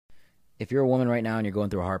If you're a woman right now and you're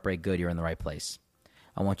going through a heartbreak, good, you're in the right place.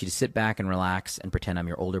 I want you to sit back and relax and pretend I'm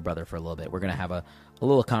your older brother for a little bit. We're going to have a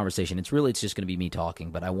little conversation. It's just going to be me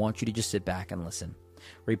talking, but I want you to just sit back and listen.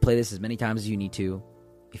 Replay this as many times as you need to.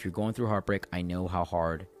 If you're going through heartbreak, I know how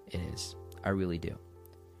hard it is. I really do.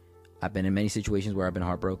 I've been in many situations where I've been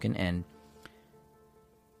heartbroken, and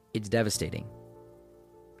it's devastating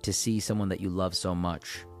to see someone that you love so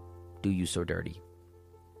much do you so dirty.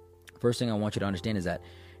 First thing I want you to understand is that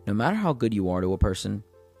no matter how good you are to a person,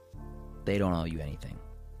 they don't owe you anything.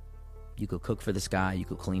 You could cook for this guy, you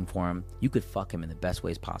could clean for him, you could fuck him in the best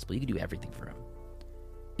ways possible, you could do everything for him.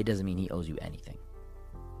 It doesn't mean he owes you anything.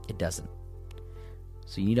 It doesn't.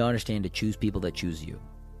 So you need to understand to choose people that choose you.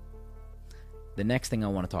 The next thing I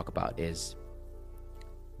want to talk about is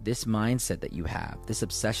this mindset that you have, this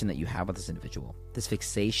obsession that you have with this individual, this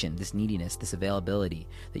fixation, this neediness, this availability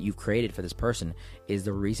that you've created for this person is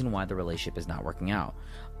the reason why the relationship is not working out.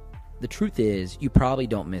 The truth is, you probably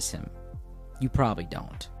don't miss him. You probably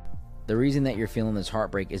don't. The reason that you're feeling this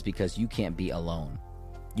heartbreak is because you can't be alone.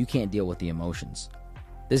 You can't deal with the emotions.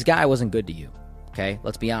 This guy wasn't good to you, okay?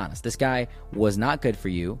 Let's be honest. This guy was not good for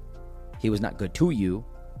you. He was not good to you.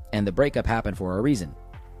 And the breakup happened for a reason.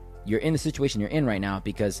 You're in the situation you're in right now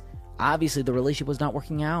because obviously the relationship was not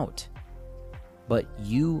working out. But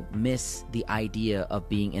you miss the idea of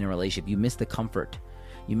being in a relationship. You miss the comfort.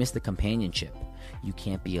 You miss the companionship. You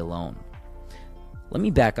can't be alone. Let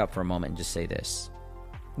me back up for a moment and just say this.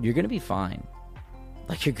 You're going to be fine.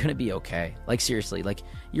 Like, you're going to be okay. Like, seriously, like,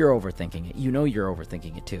 you're overthinking it. You know you're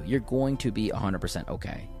overthinking it too. You're going to be 100%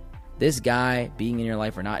 okay. This guy being in your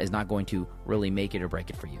life or not is not going to really make it or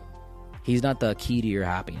break it for you. He's not the key to your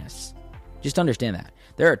happiness. Just understand that.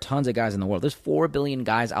 There are tons of guys in the world. There's 4 billion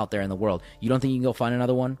guys out there in the world. You don't think you can go find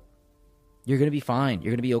another one? You're going to be fine.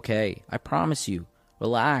 You're going to be okay. I promise you.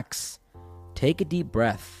 Relax. Take a deep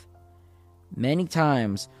breath. Many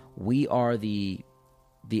times we are the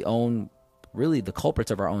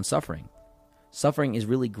culprits of our own suffering. Suffering is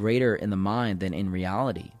really greater in the mind than in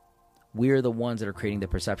reality. We're the ones that are creating the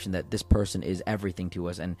perception that this person is everything to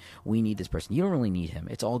us and we need this person. You don't really need him.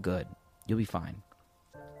 It's all good. You'll be fine.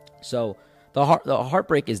 So the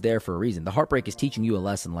heartbreak is there for a reason. The heartbreak is teaching you a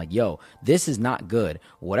lesson like, yo, this is not good.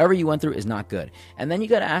 Whatever you went through is not good. And then you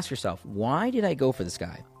got to ask yourself, why did I go for this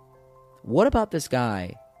guy? What about this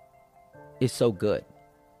guy is so good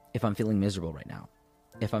if I'm feeling miserable right now?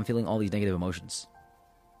 If I'm feeling all these negative emotions?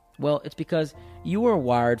 Well, it's because you are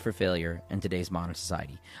wired for failure in today's modern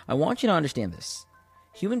society. I want you to understand this.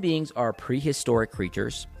 Human beings are prehistoric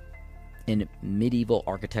creatures in medieval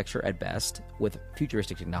architecture at best with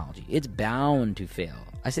futuristic technology. It's bound to fail.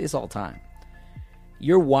 I say this all the time.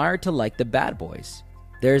 You're wired to like the bad boys.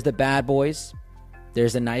 There's the bad boys.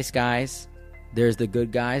 There's the nice guys. There's the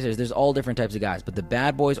good guys. There's all different types of guys. But the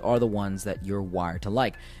bad boys are the ones that you're wired to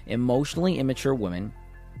like. Emotionally immature women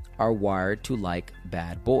are wired to like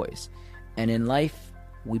bad boys. And in life,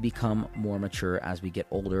 we become more mature as we get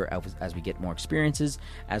older, as we get more experiences,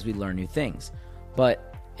 as we learn new things.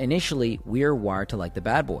 But initially, we are wired to like the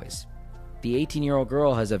bad boys. The 18-year-old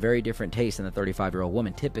girl has a very different taste than the 35-year-old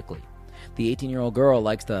woman, typically. The 18-year-old girl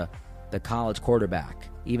likes the college quarterback,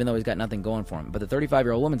 even though he's got nothing going for him. But the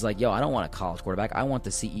 35-year-old woman's like, yo, I don't want a college quarterback. I want the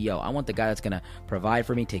CEO. I want the guy that's going to provide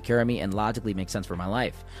for me, take care of me, and logically make sense for my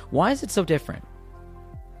life. Why is it so different?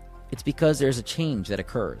 It's because there's a change that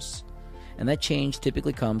occurs. And that change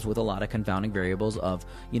typically comes with a lot of confounding variables of,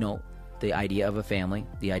 the idea of a family,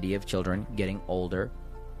 the idea of children getting older,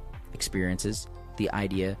 experiences, the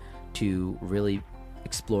idea to really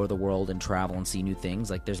explore the world and travel and see new things.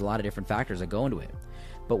 Like, there's a lot of different factors that go into it.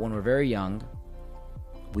 But when we're very young,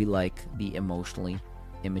 we like the emotionally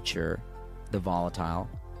immature, the volatile,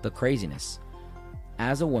 the craziness.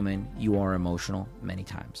 As a woman, you are emotional many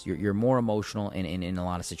times. You're more emotional in a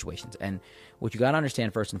lot of situations. And what you got to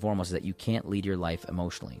understand first and foremost is that you can't lead your life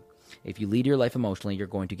emotionally. If you lead your life emotionally, you're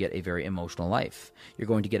going to get a very emotional life. You're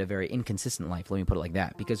going to get a very inconsistent life, let me put it like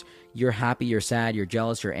that, because you're happy, you're sad, you're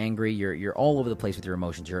jealous, you're angry, you're all over the place with your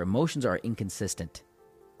emotions. Your emotions are inconsistent.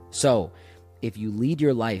 So if you lead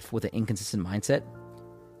your life with an inconsistent mindset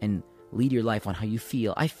and lead your life on how you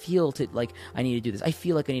feel, I feel like I need to do this, I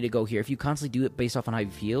feel like I need to go here. If you constantly do it based off on how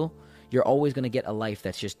you feel, you're always going to get a life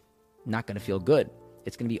that's just not going to feel good.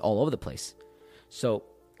 It's going to be all over the place. So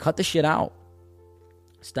cut the shit out.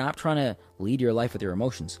 Stop trying to lead your life with your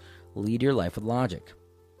emotions. Lead your life with logic.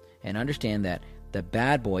 And understand that the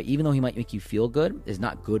bad boy, even though he might make you feel good, is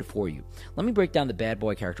not good for you. Let me break down the bad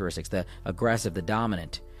boy characteristics: the aggressive, the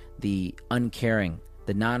dominant, the uncaring,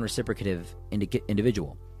 the non-reciprocative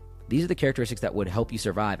individual. These are the characteristics that would help you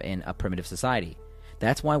survive in a primitive society.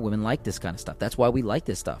 That's why women like this kind of stuff. That's why we like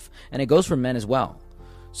this stuff. And it goes for men as well.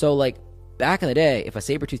 So, like, back in the day, if a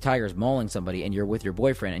saber-toothed tiger is mauling somebody and you're with your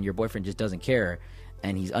boyfriend and your boyfriend just doesn't care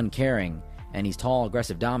and he's uncaring and he's tall,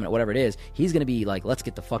 aggressive, dominant, whatever it is, he's going to be like, let's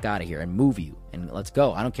get the fuck out of here and move you and let's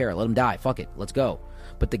go. I don't care. Let him die. Fuck it. Let's go.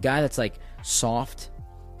 But the guy that's like soft,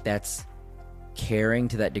 that's caring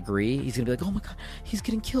to that degree, he's going to be like, oh my God, he's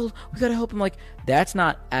getting killed. We got to help him. Like, that's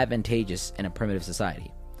not advantageous in a primitive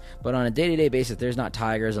society. But on a day-to-day basis, there's not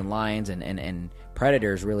tigers and lions and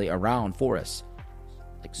predators really around for us.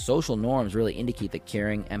 Like, social norms really indicate that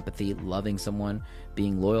caring, empathy, loving someone,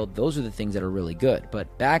 being loyal, those are the things that are really good.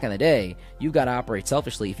 But back in the day, you've got to operate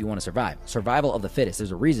selfishly if you want to survive. Survival of the fittest.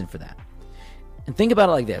 There's a reason for that. And think about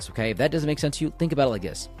it like this, okay? If that doesn't make sense to you, think about it like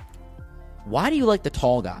this. Why do you like the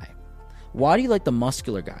tall guy? Why do you like the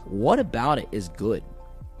muscular guy? What about it is good?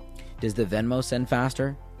 Does the Venmo send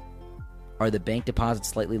faster? Are the bank deposits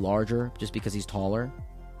slightly larger just because he's taller?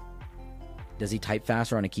 Does he type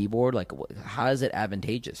faster on a keyboard? Like, how is it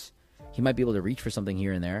advantageous? He might be able to reach for something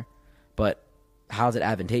here and there, but how is it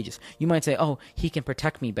advantageous? You might say, oh, he can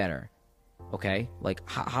protect me better. Okay? Like,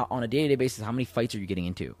 how on a day-to-day basis, how many fights are you getting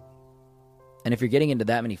into? And if you're getting into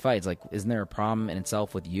that many fights, like, isn't there a problem in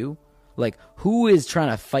itself with you? Like, who is trying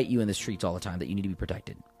to fight you in the streets all the time that you need to be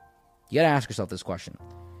protected? You got to ask yourself this question.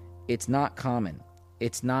 It's not common.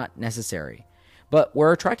 It's not necessary. But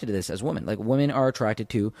we're attracted to this as women. Like, women are attracted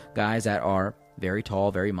to guys that are very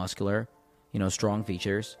tall, very muscular, strong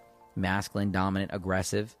features, masculine, dominant,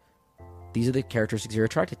 aggressive. These are the characteristics you're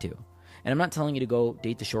attracted to. And I'm not telling you to go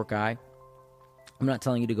date the short guy. I'm not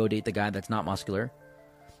telling you to go date the guy that's not muscular.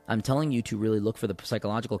 I'm telling you to really look for the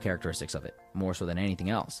psychological characteristics of it, more so than anything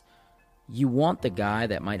else. You want the guy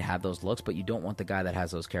that might have those looks, but you don't want the guy that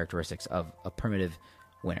has those characteristics of a primitive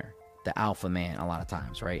winner, the alpha man a lot of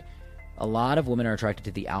times, right? A lot of women are attracted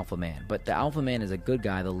to the alpha man, but the alpha man is a good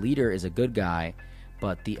guy, the leader is a good guy,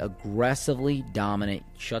 but the aggressively dominant,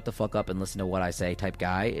 shut the fuck up and listen to what I say type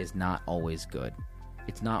guy is not always good.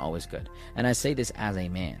 It's not always good. And I say this as a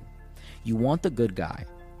man. You want the good guy,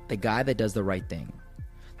 the guy that does the right thing.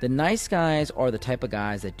 The nice guys are the type of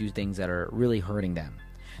guys that do things that are really hurting them.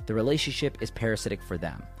 The relationship is parasitic for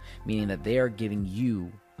them, meaning that they are giving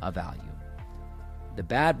you a value. The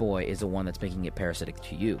bad boy is the one that's making it parasitic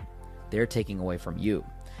to you. They're taking away from you.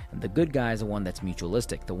 And the good guy is the one that's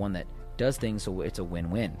mutualistic, the one that does things so it's a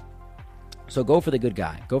win-win. So go for the good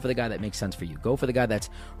guy. Go for the guy that makes sense for you. Go for the guy that's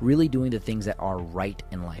really doing the things that are right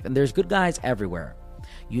in life. And there's good guys everywhere.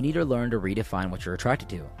 You need to learn to redefine what you're attracted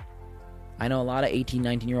to. I know a lot of 18,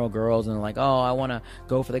 19-year-old girls, and they're like, oh, I want to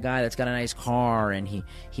go for the guy that's got a nice car, and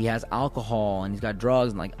he has alcohol, and he's got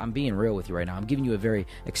drugs. And like, I'm being real with you right now. I'm giving you a very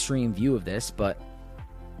extreme view of this, but,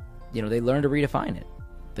 they learn to redefine it.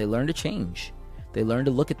 They learn to change. They learn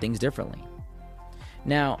to look at things differently.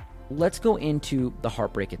 Now, let's go into the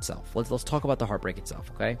heartbreak itself. Let's talk about the heartbreak itself,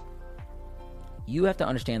 okay? You have to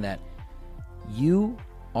understand that you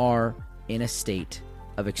are in a state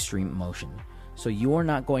of extreme emotion. So you are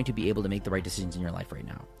not going to be able to make the right decisions in your life right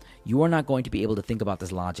now. You are not going to be able to think about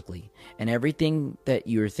this logically. And everything that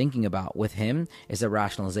you're thinking about with him is a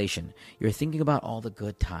rationalization. You're thinking about all the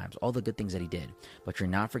good times, all the good things that he did, but you're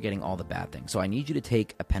not forgetting all the bad things. So I need you to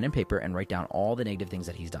take a pen and paper and write down all the negative things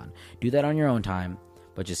that he's done. Do that on your own time,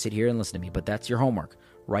 but just sit here and listen to me. But that's your homework.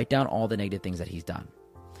 Write down all the negative things that he's done.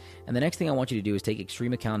 And the next thing I want you to do is take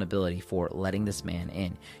extreme accountability for letting this man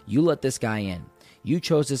in. You let this guy in. You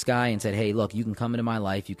chose this guy and said, hey, look, you can come into my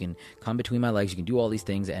life. You can come between my legs. You can do all these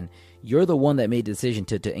things. And you're the one that made the decision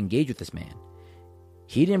to engage with this man.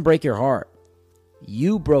 He didn't break your heart.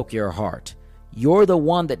 You broke your heart. You're the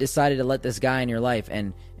one that decided to let this guy in your life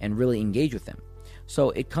and really engage with him.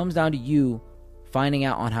 So it comes down to you finding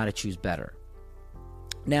out on how to choose better.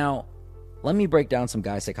 Now, let me break down some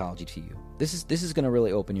guy psychology to you. This is going to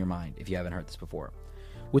really open your mind if you haven't heard this before.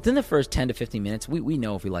 Within the first 10 to 15 minutes, we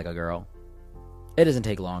know if we like a girl. It doesn't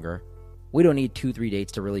take longer. We don't need 2-3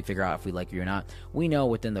 dates to really figure out if we like you or not. We know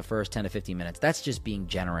within the first 10 to 15 minutes. That's just being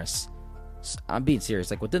generous. I'm being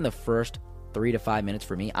serious. Like, within the first 3 to 5 minutes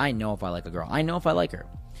for me, I know if I like a girl. I know if I like her.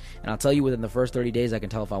 And I'll tell you, within the first 30 days, I can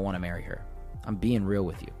tell if I want to marry her. I'm being real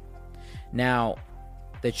with you. Now,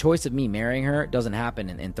 the choice of me marrying her doesn't happen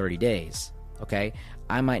in 30 days. Okay?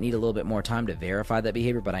 I might need a little bit more time to verify that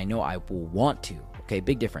behavior, but I know I will want to. Okay?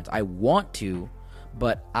 Big difference. I want to,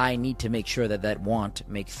 but I need to make sure that want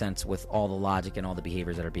makes sense with all the logic and all the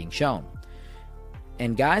behaviors that are being shown.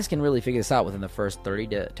 And guys can really figure this out within the first 30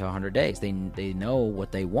 to 100 days. They know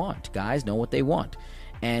what they want. Guys know what they want.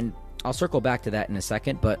 And I'll circle back to that in a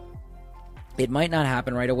second, but It might not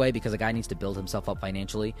happen right away because a guy needs to build himself up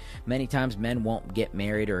financially. Many times men won't get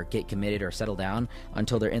married or get committed or settle down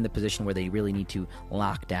until they're in the position where they really need to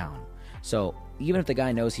lock down. So even if the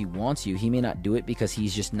guy knows he wants you, he may not do it because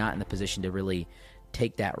he's just not in the position to really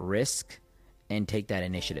take that risk and take that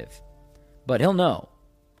initiative. But he'll know.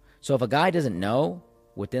 So if a guy doesn't know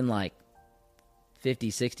within like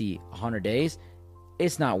 50, 60, 100 days,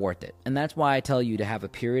 it's not worth it. And that's why I tell you to have a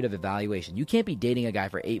period of evaluation. You can't be dating a guy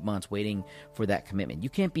for 8 months waiting for that commitment. You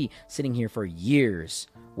can't be sitting here for years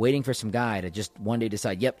waiting for some guy to just one day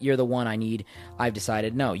decide, yep, you're the one I need. I've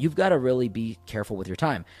decided. No, you've got to really be careful with your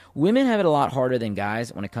time. Women have it a lot harder than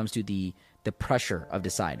guys when it comes to the pressure of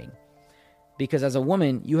deciding. Because as a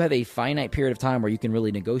woman, you have a finite period of time where you can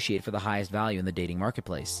really negotiate for the highest value in the dating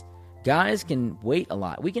marketplace. Guys can wait a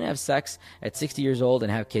lot. We can have sex at 60 years old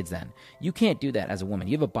and have kids then. You can't do that as a woman.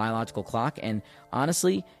 You have a biological clock, and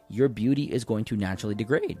honestly, your beauty is going to naturally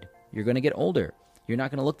degrade. You're going to get older. You're not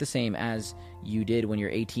going to look the same as you did when you're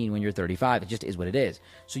 18, when you're 35. It just is what it is.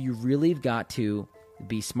 So you really have got to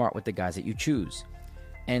be smart with the guys that you choose.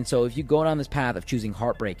 And so if you go down this path of choosing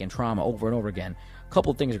heartbreak and trauma over and over again, a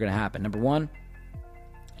couple of things are going to happen. Number one,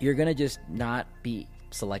 you're going to just not be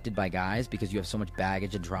selected by guys because you have so much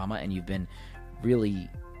baggage and trauma and you've been really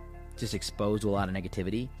just exposed to a lot of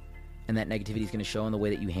negativity, and that negativity is going to show in the way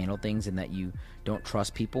that you handle things and that you don't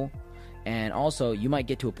trust people. And also you might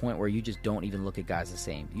get to a point where you just don't even look at guys the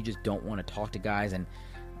same. You just don't want to talk to guys. And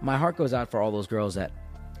my heart goes out for all those girls that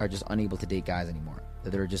are just unable to date guys anymore,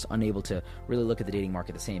 that are just unable to really look at the dating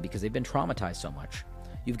market the same because they've been traumatized so much.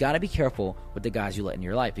 You've got to be careful with the guys you let in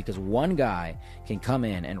your life because one guy can come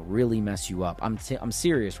in and really mess you up. I'm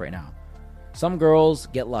serious right now. Some girls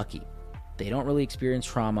get lucky. They don't really experience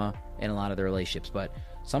trauma in a lot of their relationships, but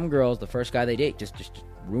some girls, the first guy they date just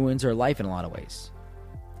ruins their life in a lot of ways.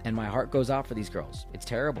 And my heart goes out for these girls. It's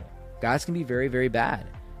terrible. Guys can be very, very bad.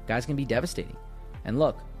 Guys can be devastating. And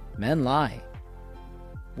look, men lie.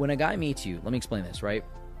 When a guy meets you, let me explain this, right?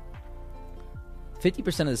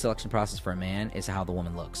 50% of the selection process for a man is how the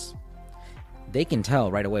woman looks. They can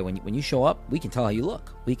tell right away when you show up. We can tell how you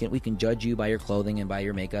look. We can judge you by your clothing and by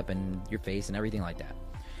your makeup and your face and everything like that.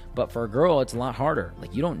 But for a girl, it's a lot harder.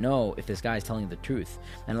 Like, you don't know if this guy is telling you the truth.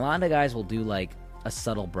 And a lot of guys will do like a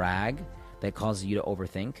subtle brag that causes you to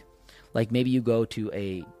overthink. Like maybe you go to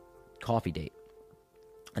a coffee date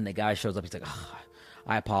and the guy shows up. He's like, oh,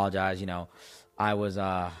 I apologize. I was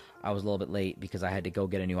a little bit late because I had to go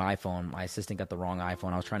get a new iPhone. My assistant got the wrong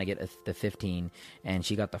iPhone. I was trying to get the 15, and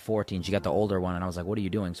she got the 14. She got the older one, and I was like, what are you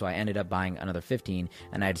doing? So I ended up buying another 15,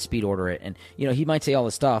 and I had to speed order it. And, he might say all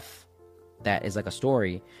this stuff that is like a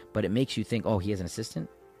story, but it makes you think, oh, he has an assistant?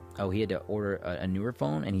 Oh, he had to order a newer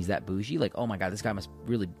phone, and he's that bougie? Like, oh, my God, this guy must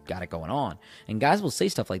really got it going on. And guys will say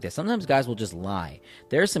stuff like this. Sometimes guys will just lie.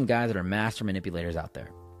 There are some guys that are master manipulators out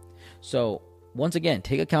there. So, once again,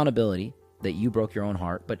 take accountability that you broke your own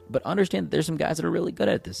heart, but understand that there's some guys that are really good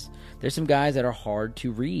at this. There's some guys that are hard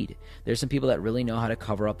to read. There's some people that really know how to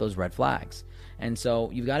cover up those red flags. And so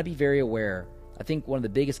you've got to be very aware. I think one of the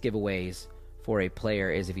biggest giveaways for a player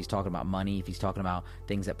is if he's talking about money, if he's talking about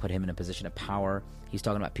things that put him in a position of power, he's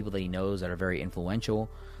talking about people that he knows that are very influential.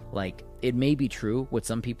 Like, it may be true with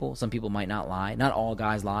some people. Some people might not lie. Not all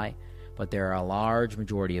guys lie, but there are a large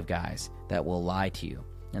majority of guys that will lie to you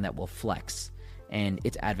and that will flex. And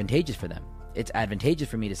it's advantageous for them. It's advantageous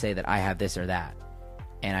for me to say that I have this or that,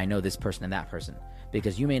 and I know this person and that person,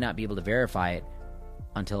 because you may not be able to verify it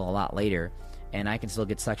until a lot later, and I can still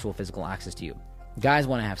get sexual, physical access to you. Guys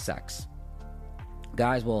want to have sex.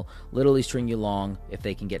 Guys will literally string you along if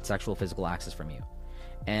they can get sexual, physical access from you.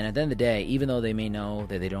 And at the end of the day, even though they may know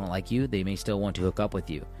that they don't like you, they may still want to hook up with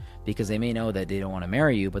you, because they may know that they don't want to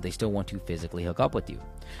marry you, but they still want to physically hook up with you.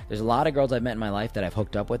 There's a lot of girls I've met in my life that I've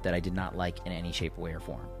hooked up with that I did not like in any shape, way, or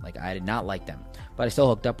form. Like, I did not like them, but I still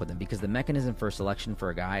hooked up with them because the mechanism for selection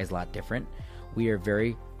for a guy is a lot different. We are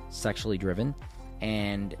very sexually driven,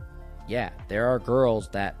 and yeah, there are girls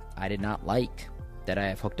that I did not like that I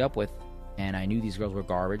have hooked up with, and I knew these girls were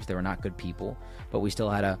garbage. They were not good people, but we still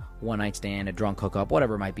had a one-night stand, a drunk hookup,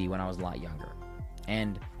 whatever it might be, when I was a lot younger.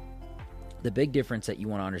 And the big difference that you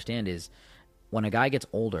want to understand is when a guy gets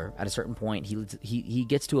older, at a certain point, he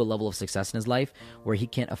gets to a level of success in his life where he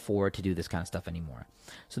can't afford to do this kind of stuff anymore.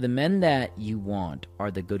 So the men that you want are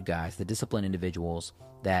the good guys, the disciplined individuals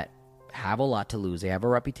that have a lot to lose. They have a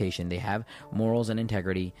reputation. They have morals and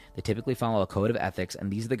integrity. They typically follow a code of ethics,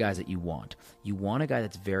 and these are the guys that you want. You want a guy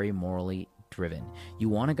that's very morally driven. You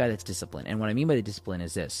want a guy that's disciplined. And what I mean by the discipline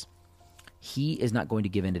is this. He is not going to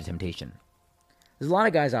give in to temptation. There's a lot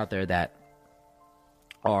of guys out there that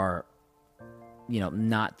are,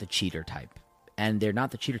 not the cheater type. And they're not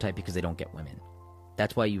the cheater type because they don't get women.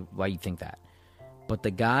 That's why you think that. But the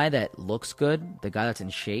guy that looks good, the guy that's in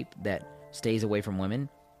shape, that stays away from women,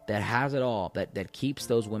 that has it all, that keeps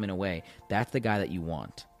those women away, that's the guy that you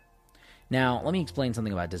want. Now, let me explain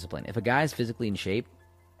something about discipline. If a guy is physically in shape,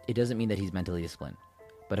 it doesn't mean that he's mentally disciplined.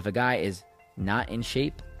 But if a guy is not in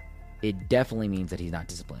shape, it definitely means that he's not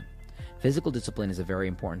disciplined. Physical discipline is a very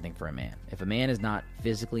important thing for a man. If a man is not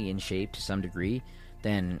physically in shape to some degree,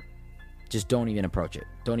 then just don't even approach it.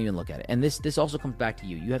 Don't even look at it. And this also comes back to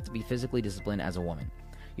you. You have to be physically disciplined as a woman.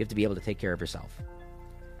 You have to be able to take care of yourself.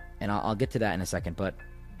 And I'll get to that in a second. But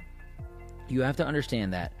you have to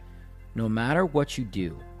understand that no matter what you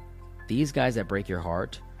do, these guys that break your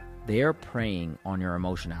heart, they are preying on your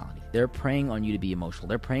emotionality. They're preying on you to be emotional.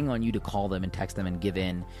 They're preying on you to call them and text them and give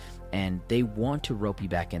in. And they want to rope you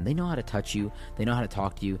back in. They know how to touch you. They know how to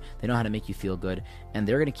talk to you. They know how to make you feel good. And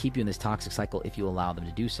they're going to keep you in this toxic cycle if you allow them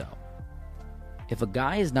to do so. If a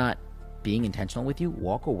guy is not being intentional with you,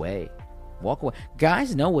 walk away. Walk away.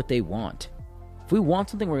 Guys know what they want. If we want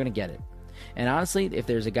something, we're going to get it. And honestly, if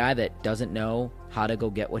there's a guy that doesn't know how to go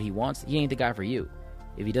get what he wants, he ain't the guy for you.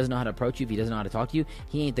 If he doesn't know how to approach you, if he doesn't know how to talk to you,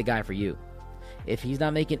 he ain't the guy for you. If he's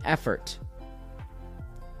not making effort,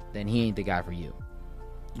 then he ain't the guy for you.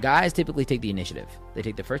 Guys typically take the initiative. They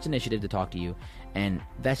take the first initiative to talk to you, and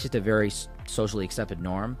that's just a very socially accepted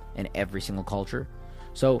norm in every single culture.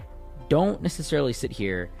 So don't necessarily sit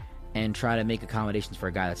here and try to make accommodations for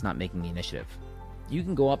a guy that's not making the initiative. You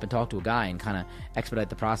can go up and talk to a guy and kind of expedite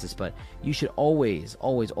the process, but you should always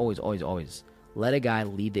let a guy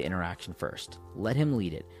lead the interaction first. Let him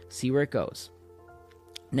lead it. See where it goes.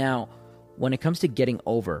 Now, when it comes to getting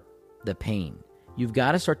over the pain, you've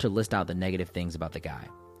got to start to list out the negative things about the guy.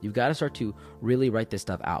 You've got to start to really write this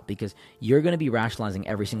stuff out, because you're going to be rationalizing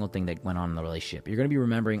every single thing that went on in the relationship. You're going to be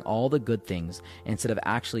remembering all the good things instead of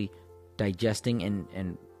actually digesting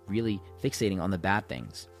and really fixating on the bad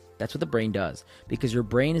things. That's what the brain does, because your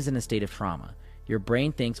brain is in a state of trauma. Your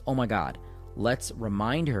brain thinks, oh my God, let's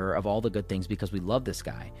remind her of all the good things because we love this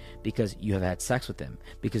guy, because you have had sex with him,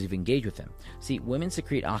 because you've engaged with him. See, women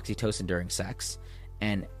secrete oxytocin during sex,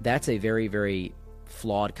 and that's a very, very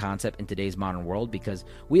flawed concept in today's modern world, because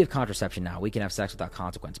we have contraception now. We can have sex without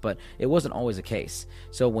consequence, but it wasn't always the case.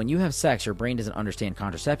 So when you have sex, your brain doesn't understand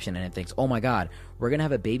contraception, and it thinks, oh my God, we're going to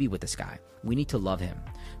have a baby with this guy. We need to love him.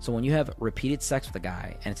 So when you have repeated sex with a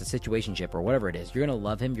guy, and it's a situationship or whatever it is, you're going to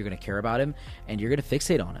love him, you're going to care about him, and you're going to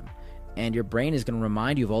fixate on him. And your brain is going to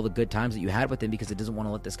remind you of all the good times that you had with him, because it doesn't want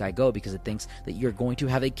to let this guy go, because it thinks that you're going to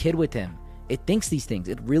have a kid with him. It thinks these things.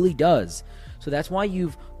 It really does. So that's why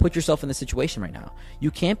you've put yourself in this situation right now.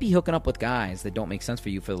 You can't be hooking up with guys that don't make sense for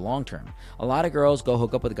you for the long term. A lot of girls go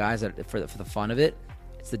hook up with guys that for the fun of it.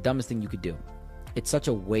 It's the dumbest thing you could do. It's such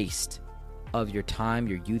a waste of your time,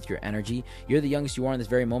 your youth, your energy. You're the youngest you are in this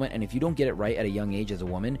very moment, and if you don't get it right at a young age as a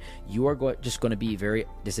woman, you are just going to be very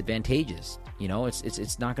disadvantageous. You know,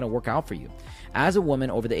 it's not going to work out for you. As a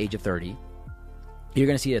woman over the age of 30, you're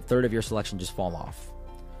going to see a third of your selection just fall off.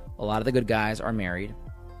 A lot of the good guys are married,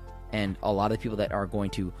 and a lot of the people that are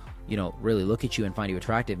going to, really look at you and find you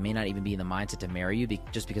attractive may not even be in the mindset to marry you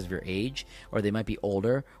just because of your age, or they might be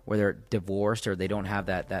older, or they're divorced, or they don't have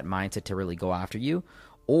that mindset to really go after you,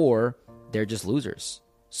 or they're just losers.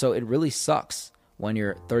 So it really sucks when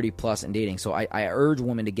you're 30 plus and dating. So I urge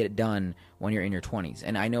women to get it done when you're in your 20s.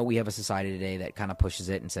 And I know we have a society today that kind of pushes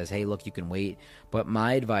it and says, hey, look, you can wait. But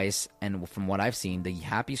my advice, and from what I've seen, the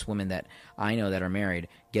happiest women that I know that are married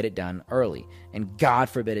get it done early. And God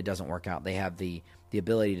forbid it doesn't work out. They have the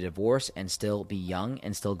ability to divorce and still be young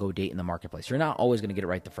and still go date in the marketplace. You're not always going to get it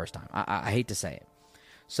right the first time. I hate to say it.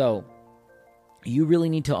 So you really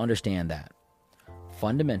need to understand that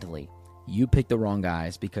fundamentally you pick the wrong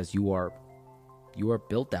guys because you are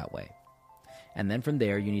built that way. And then from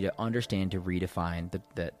there, you need to understand to redefine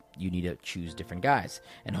that you need to choose different guys.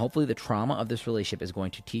 And hopefully the trauma of this relationship is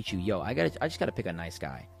going to teach you, I just got to pick a nice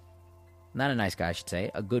guy. Not a nice guy, I should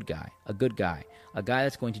say. A good guy. A guy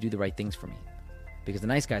that's going to do the right things for me. Because the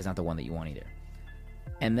nice guy is not the one that you want either.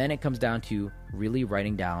 And then it comes down to really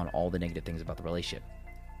writing down all the negative things about the relationship.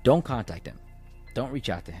 Don't contact him. Don't reach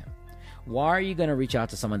out to him. Why are you going to reach out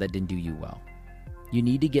to someone that didn't do you well? You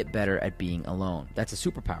need to get better at being alone. That's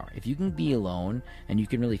a superpower. If you can be alone and you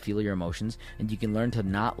can really feel your emotions and you can learn to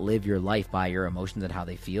not live your life by your emotions and how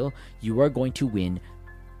they feel, you are going to win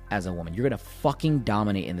as a woman. You're going to fucking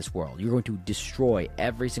dominate in this world. You're going to destroy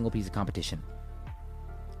every single piece of competition.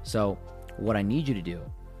 So what I need you to do,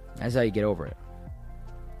 that's how you get over it.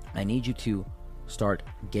 I need you to start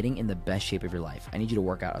getting in the best shape of your life. I need you to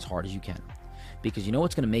work out as hard as you can. Because you know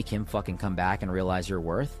what's going to make him fucking come back and realize your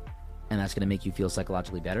worth? and that's going to make you feel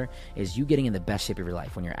psychologically better, is you getting in the best shape of your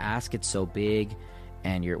life. When your ass gets so big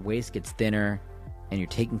and your waist gets thinner and you're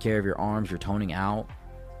taking care of your arms, you're toning out,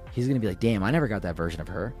 he's going to be like, damn, I never got that version of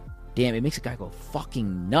her. Damn, it makes a guy go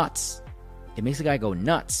fucking nuts. It makes a guy go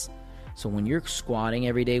nuts. So when you're squatting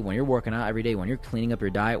every day, when you're working out every day, when you're cleaning up your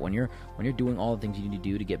diet, when you're doing all the things you need to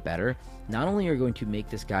do to get better, not only are you going to make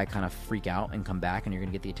this guy kind of freak out and come back and you're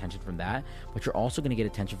going to get the attention from that, but you're also going to get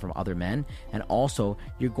attention from other men. And also,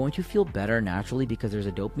 you're going to feel better naturally because there's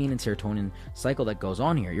a dopamine and serotonin cycle that goes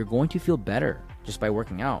on here. You're going to feel better just by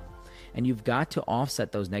working out. And you've got to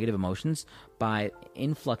offset those negative emotions by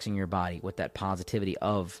influxing your body with that positivity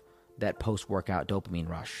of that post-workout dopamine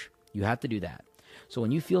rush. You have to do that. So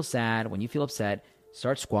when you feel sad, when you feel upset,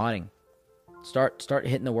 start squatting. Start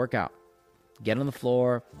hitting the workout. Get on the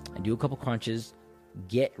floor and do a couple crunches.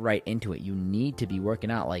 Get right into it. You need to be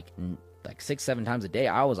working out like 6-7 times a day.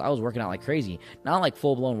 I was working out like crazy. Not like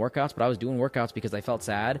full-blown workouts, but I was doing workouts because I felt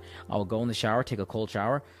sad. I would go in the shower, take a cold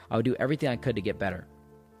shower. I would do everything I could to get better.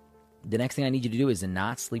 The next thing I need you to do is to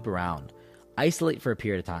not sleep around. Isolate for a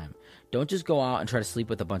period of time. Don't just go out and try to sleep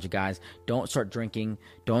with a bunch of guys. Don't start drinking.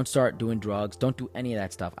 Don't start doing drugs. Don't do any of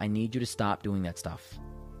that stuff. I need you to stop doing that stuff.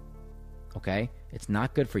 Okay? It's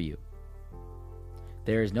not good for you.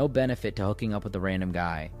 There is no benefit to hooking up with a random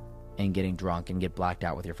guy and getting drunk and get blacked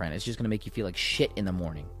out with your friend. It's just going to make you feel like shit in the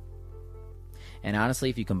morning. And honestly,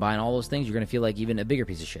 if you combine all those things, you're going to feel like even a bigger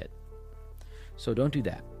piece of shit. So don't do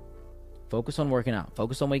that. Focus on working out.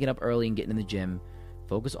 Focus on waking up early and getting in the gym.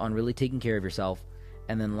 Focus on really taking care of yourself.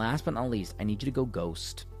 And then last but not least, I need you to go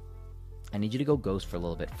ghost. I need you to go ghost for a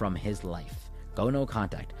little bit from his life. Go no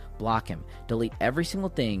contact. Block him. Delete every single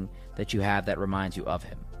thing that you have that reminds you of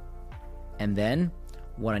him. And then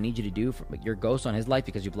what I need you to do for your ghost on his life,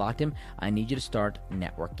 because you blocked him, I need you to start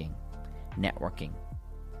networking.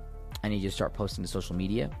 I need you to start posting to social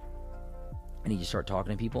media. I need you to start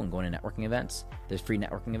talking to people and going to networking events. There's free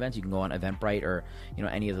networking events. You can go on Eventbrite or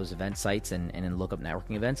any of those event sites and look up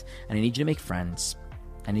networking events. And I need you to make friends.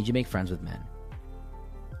 I need you to make friends with men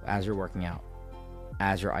as you're working out,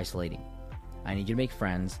 as you're isolating. I need you to make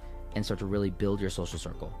friends and start to really build your social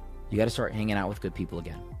circle. You got to start hanging out with good people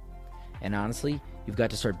again. And honestly, you've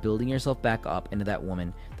got to start building yourself back up into that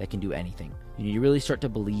woman that can do anything. You need to really start to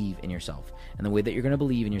believe in yourself. And the way that you're going to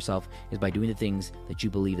believe in yourself is by doing the things that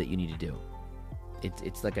you believe that you need to do.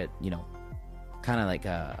 It's like a, kind of like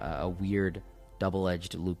a weird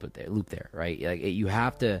double-edged loop there, right? Like you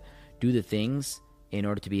have to do the things in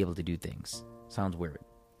order to be able to do things. Sounds weird.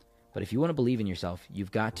 But if you want to believe in yourself,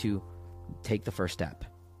 you've got to take the first step.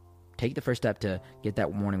 Take the first step to get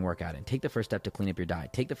that morning workout in. Take the first step to clean up your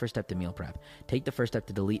diet. Take the first step to meal prep. Take the first step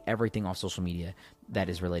to delete everything off social media that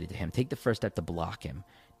is related to him. Take the first step to block him.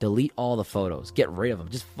 Delete all the photos. Get rid of them.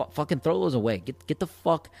 Just fucking throw those away. Get the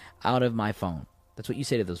fuck out of my phone. That's what you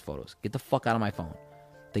say to those photos. Get the fuck out of my phone.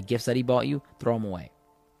 The gifts that he bought you, throw them away.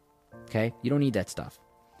 Okay? You don't need that stuff.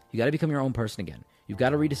 You got to become your own person again. You've got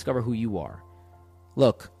to rediscover who you are.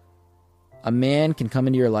 Look, a man can come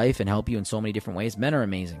into your life and help you in so many different ways. Men are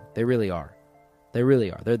amazing. They really are. They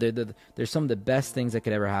really are. They're some of the best things that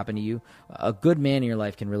could ever happen to you. A good man in your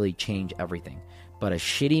life can really change everything. But a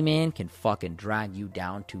shitty man can fucking drag you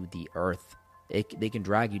down to the earth. They can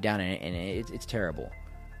drag you down, and it's terrible.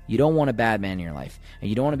 You don't want a bad man in your life. And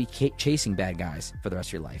you don't want to be chasing bad guys for the rest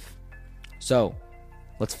of your life. So,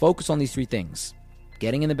 let's focus on these 3 things.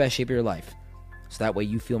 Getting in the best shape of your life. So that way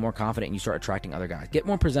you feel more confident and you start attracting other guys. Get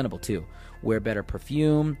more presentable too. Wear better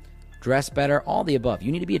perfume. Dress better. All the above.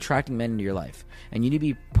 You need to be attracting men into your life. And you need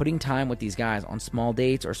to be putting time with these guys on small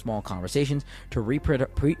dates or small conversations to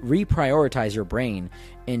reprioritize your brain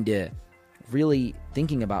into really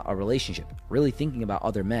thinking about a relationship, really thinking about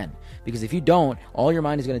other men. Because if you don't, all your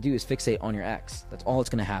mind is going to do is fixate on your ex. That's all that's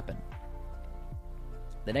going to happen.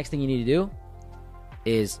 The next thing you need to do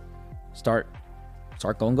is start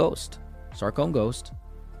going ghost. Start going ghost.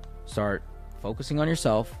 Start focusing on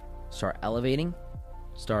yourself. Start elevating.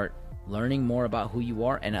 Start learning more about who you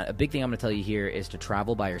are. And a big thing I'm going to tell you here is to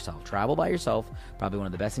travel by yourself. Travel by yourself, probably one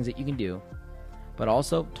of the best things that you can do. But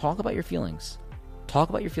also, talk about your feelings. Talk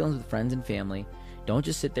about your feelings with friends and family. Don't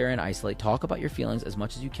just sit there and isolate. Talk about your feelings as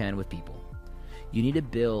much as you can with people. You need to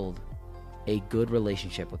build a good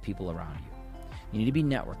relationship with people around you. You need to be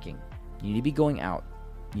networking. You need to be going out.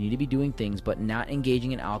 You need to be doing things, but not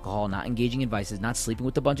engaging in alcohol, not engaging in vices, not sleeping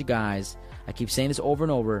with a bunch of guys. I keep saying this over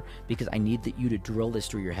and over because I need you to drill this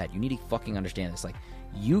through your head. You need to fucking understand this. Like,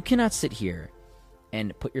 you cannot sit here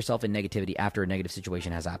and put yourself in negativity after a negative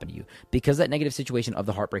situation has happened to you. Because that negative situation of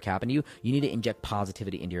the heartbreak happened to you, you need to inject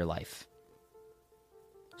positivity into your life.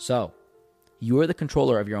 So, you are the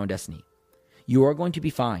controller of your own destiny. You are going to be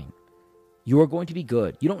fine. You are going to be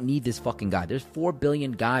good. You don't need this fucking guy. There's 4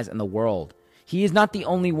 billion guys in the world. He is not the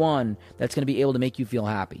only one that's going to be able to make you feel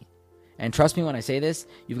happy. And trust me when I say this,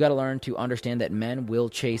 you've got to learn to understand that men will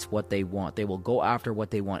chase what they want. They will go after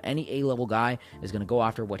what they want. Any A-level guy is going to go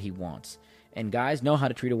after what he wants. And guys know how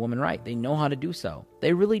to treat a woman right. They know how to do so.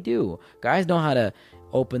 They really do. Guys know how to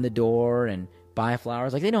open the door and buy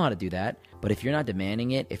flowers. Like, they know how to do that. But if you're not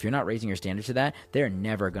demanding it, if you're not raising your standards to that, they're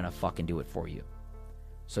never going to fucking do it for you.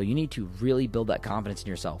 So you need to really build that confidence in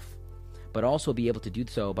yourself, but also be able to do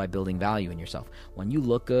so by building value in yourself. When you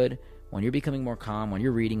look good, when you're becoming more calm, when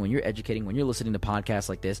you're reading, when you're educating, when you're listening to podcasts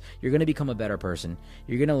like this, you're going to become a better person.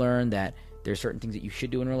 You're going to learn that there's certain things that you should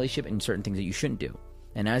do in a relationship and certain things that you shouldn't do.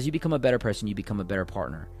 And as you become a better person, you become a better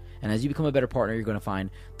partner. And as you become a better partner, you're going to find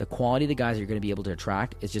the quality of the guys that you're going to be able to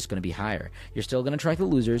attract is just going to be higher. You're still going to attract the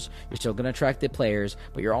losers. You're still going to attract the players,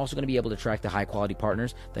 but you're also going to be able to attract the high quality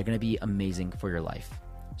partners that are going to be amazing for your life.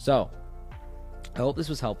 So, I hope this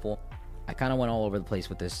was helpful. I kind of went all over the place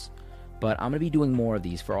with this, but I'm going to be doing more of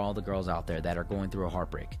these for all the girls out there that are going through a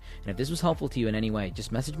heartbreak. And if this was helpful to you in any way,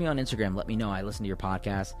 just message me on Instagram. Let me know I listened to your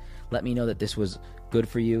podcast. Let me know that this was good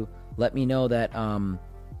for you. Let me know that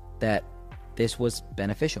that this was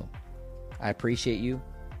beneficial. I appreciate you.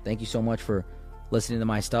 Thank you so much for listening to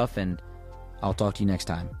my stuff, and I'll talk to you next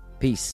time. Peace.